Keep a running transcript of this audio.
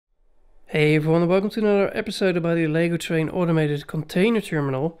Hey everyone, welcome to another episode about the LEGO Train Automated Container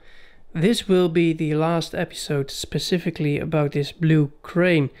Terminal. This will be the last episode specifically about this blue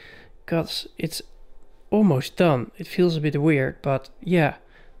crane, because it's almost done. It feels a bit weird, but yeah,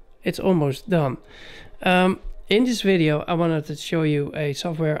 it's almost done. In this video I wanted to show you a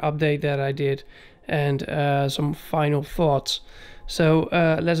software update that I did and some final thoughts. So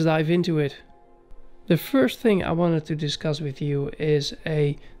let's dive into it. The first thing I wanted to discuss with you is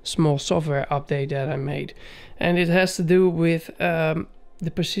a small software update that I made, and it has to do with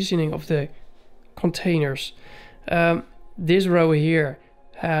the positioning of the containers. This row here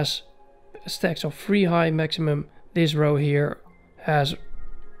has stacks of 3 high maximum. This row here has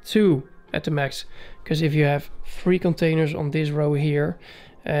 2 at the max, because if you have 3 containers on this row here,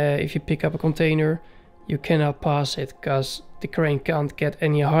 if you pick up a container you cannot pass it because the crane can't get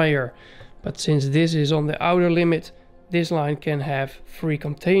any higher. But since this is on the outer limit, this line can have 3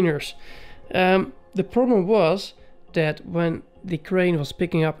 containers. The problem was that when the crane was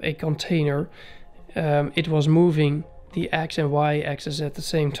picking up a container, it was moving the X and Y axis at the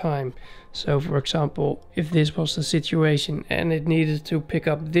same time. So for example, if this was the situation and it needed to pick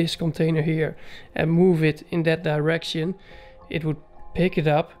up this container here and move it in that direction, it would pick it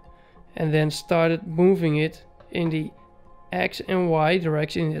up and then started moving it in the X and Y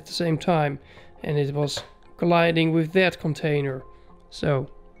direction at the same time, and it was colliding with that container. So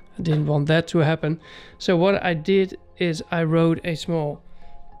I didn't want that to happen. So what I did is I wrote a small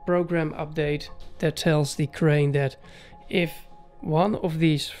program update that tells the crane that if one of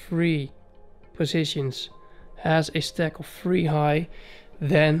these 3 positions has a stack of 3 high,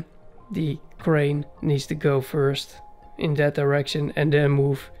 then the crane needs to go first in that direction and then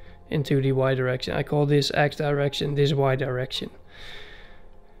move into the Y direction. I call this X direction, this Y direction.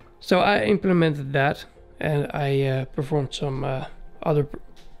 So I implemented that, and I performed some other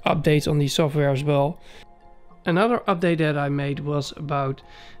updates on the software as well. Another update that I made was about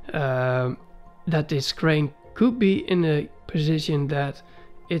that this crane could be in a position that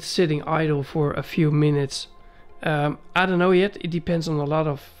it's sitting idle for a few minutes. I don't know yet, it depends on a lot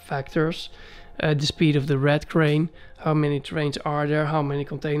of factors. The speed of the red crane, how many trains are there, how many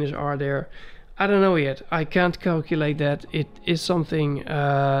containers are there. I don't know yet. I can't calculate that. It is something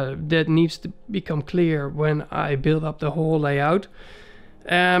that needs to become clear when I build up the whole layout.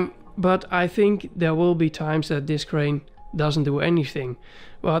 But I think there will be times that this crane doesn't do anything.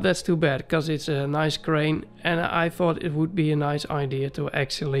 Well, that's too bad, because it's a nice crane, and I thought it would be a nice idea to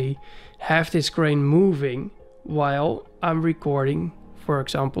actually have this crane moving while I'm recording, for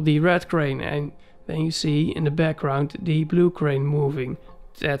example, the red crane, and then you see in the background the blue crane moving.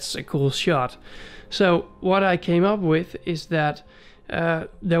 That's a cool shot. So what I came up with is that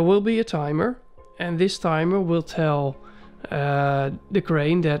there will be a timer, and this timer will tell the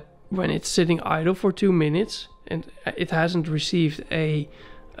crane that when it's sitting idle for 2 minutes and it hasn't received a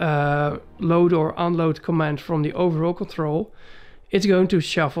load or unload command from the overall control, it's going to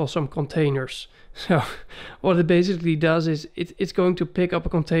shuffle some containers. So what it basically does is it's going to pick up a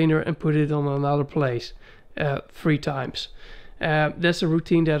container and put it on another place 3 times. That's a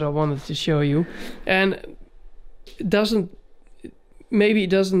routine that I wanted to show you, and maybe it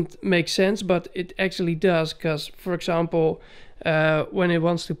doesn't make sense, but it actually does, because for example, when it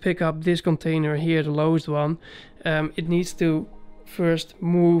wants to pick up this container here, the lowest one, it needs to first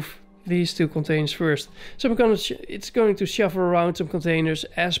move these 2 containers first. So it's going to shuffle around some containers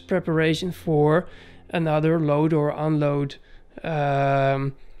as preparation for another load or unload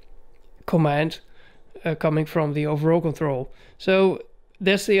command coming from the overall control. So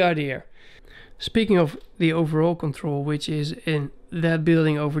that's the idea. Speaking of the overall control, which is in that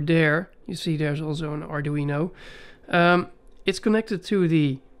building over there, you see there's also an Arduino. It's connected to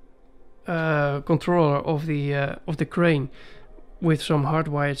the controller of the crane with some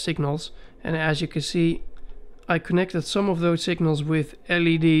hardwired signals, and as you can see, I connected some of those signals with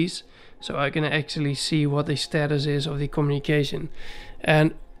LEDs, so I can actually see what the status is of the communication.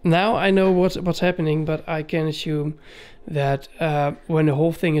 And now I know what's happening, but I can assume that when the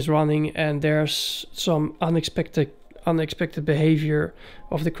whole thing is running and there's some unexpected behavior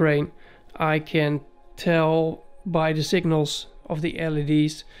of the crane, I can tell by the signals of the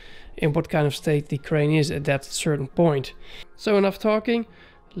LEDs in what kind of state the crane is at that certain point. So enough talking,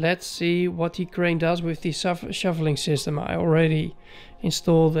 let's see what the crane does with the shuffling system. I already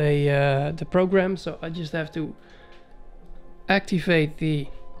installed the program, so I just have to activate the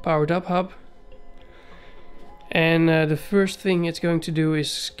powered up hub, and the first thing it's going to do is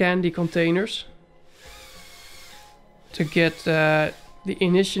scan the containers to get the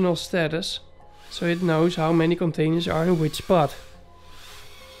initial status, so it knows how many containers are in which spot.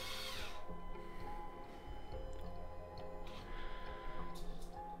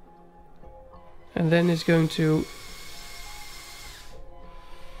 and then it's going to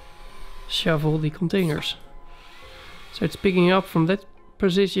shovel the containers. So it's picking up from that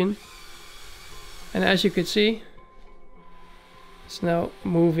position, and as you can see, it's now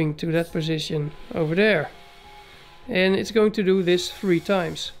moving to that position over there, and it's going to do this 3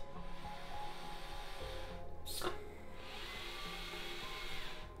 times.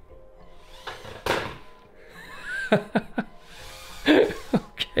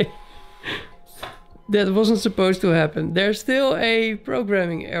 Okay, that wasn't supposed to happen. There's still a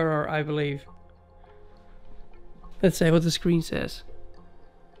programming error, I believe. Let's say what the screen says.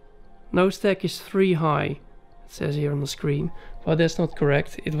 No stack is 3 high, it says here on the screen. Well, that's not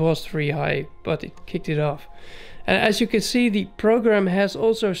correct. It was 3 high, but it kicked it off. And as you can see, the program has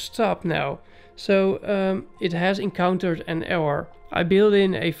also stopped now. So it has encountered an error. I built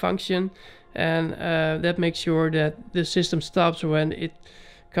in a function, and that makes sure that the system stops when it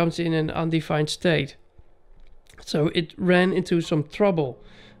comes in an undefined state. So it ran into some trouble.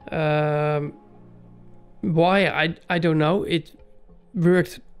 Why, I don't know. It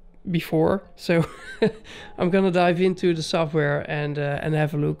worked before, so I'm gonna dive into the software and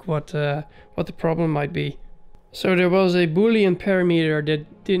have a look what the problem might be. So there was a Boolean parameter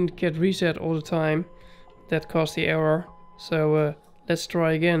that didn't get reset all the time. That caused the error. So let's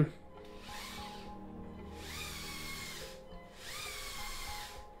try again.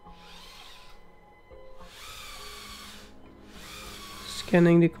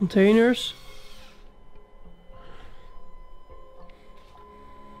 Scanning the containers.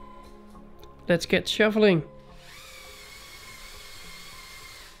 Let's get shoveling.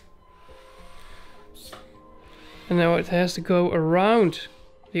 And now it has to go around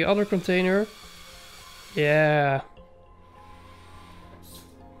the other container. Yeah.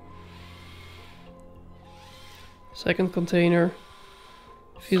 Second container.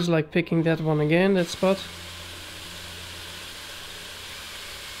 Feels like picking that one again, that spot.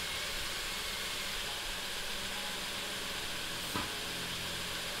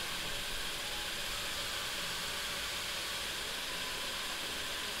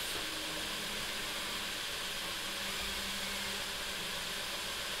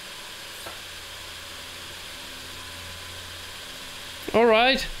 All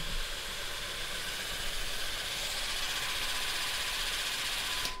right.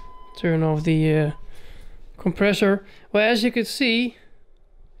 Turn off the compressor. Well, as you can see,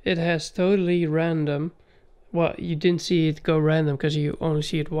 it has totally random. Well, you didn't see it go random because you only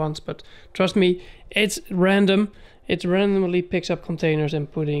see it once, but trust me, it's random. It randomly picks up containers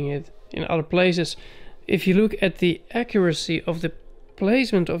and putting it in other places. If you look at the accuracy of the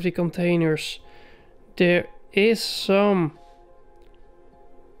placement of the containers, there is some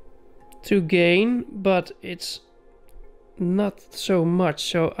to gain, but it's not so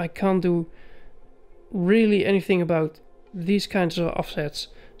much, so I can't do really anything about these kinds of offsets.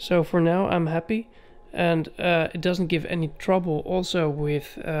 So for now I'm happy, and it doesn't give any trouble also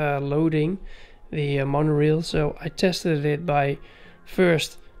with loading the monorail. So I tested it by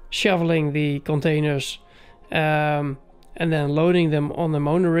first shoveling the containers and then loading them on the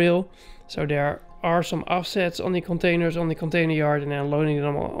monorail. So there are some offsets on the containers on the container yard, and then loading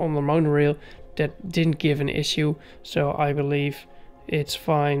them on the monorail. That didn't give an issue, so I believe it's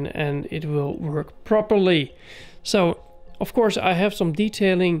fine and it will work properly. So of course I have some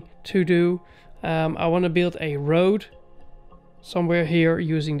detailing to do. I want to build a road somewhere here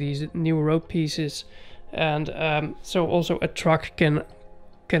using these new road pieces, and so also a truck can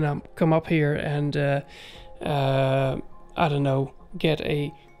come up here and I don't know, get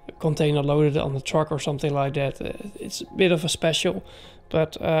a container loaded on the truck or something like that. It's a bit of a special,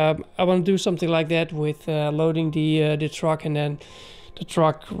 but I want to do something like that with loading the truck, and then the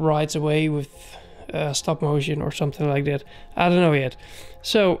truck rides away with stop motion or something like that. I don't know yet.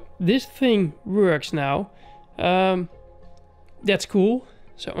 So this thing works now. That's cool.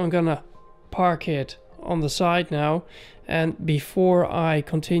 So I'm gonna park it on the side now, and before I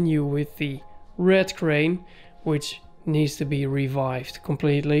continue with the red crane, which needs to be revived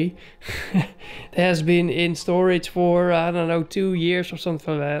completely. It has been in storage for, I don't know, 2 years or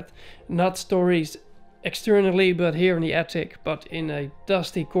something like that. Not storage externally, but here in the attic, but in a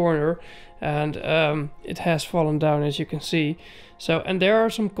dusty corner, and it has fallen down, as you can see. So, and there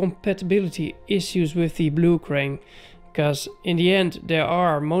are some compatibility issues with the blue crane, because in the end there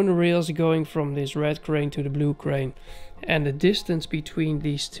are monorails going from this red crane to the blue crane, and the distance between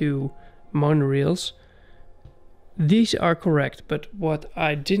these two monorails, these are correct, but what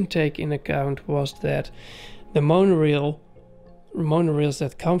I didn't take in account was that the monorails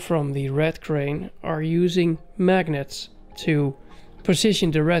that come from the red crane are using magnets to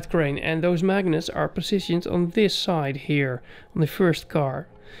positioned the red crane, and those magnets are positioned on this side here on the first car.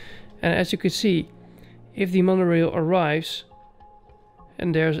 And as you can see, if the monorail arrives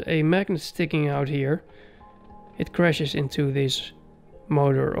and there's a magnet sticking out here, it crashes into this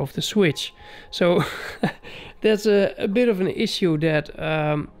motor of the switch. So that's a bit of an issue that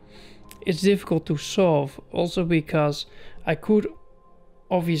it's difficult to solve, also because I could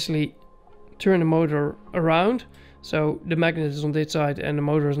obviously turn the motor around, so the magnet is on this side and the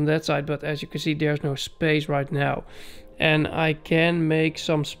motor is on that side, but as you can see there's no space right now. And I can make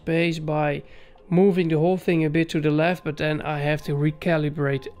some space by moving the whole thing a bit to the left, but then I have to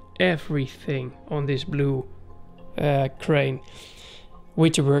recalibrate everything on this blue crane,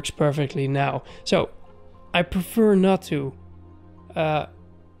 which works perfectly now. So I prefer not to.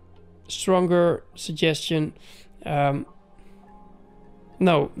 Stronger suggestion.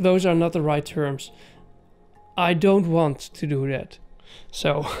 No, those are not the right terms. I don't want to do that.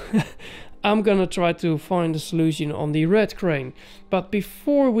 So I'm gonna try to find a solution on the red crane. But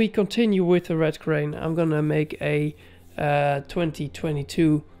before we continue with the red crane, I'm gonna make a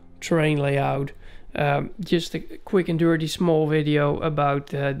 2022 train layout. Just a quick and dirty small video about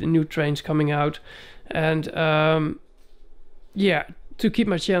the new trains coming out. And yeah, to keep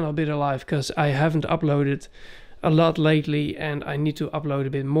my channel a bit alive, because I haven't uploaded a lot lately and I need to upload a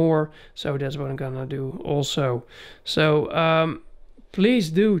bit more, so that's what I'm gonna do also. So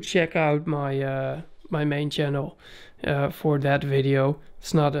please do check out my my main channel for that video.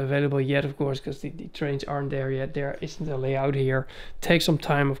 It's not available yet, of course, because the trains aren't there yet. There isn't a layout here. Takes some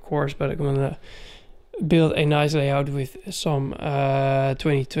time, of course, but I'm gonna build a nice layout with some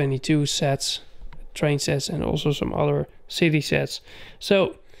 2022 sets, train sets, and also some other city sets.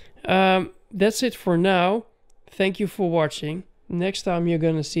 So that's it for now. Thank you for watching. Next time you're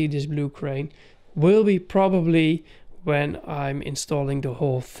gonna see this blue crane will be probably when I'm installing the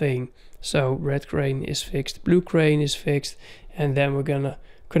whole thing. So red crane is fixed, blue crane is fixed, and then we're gonna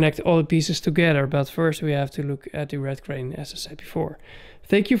connect all the pieces together. But first we have to look at the red crane, as I said before.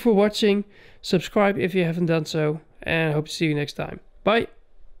 Thank you for watching. Subscribe if you haven't done so, and I hope to see you next time. Bye.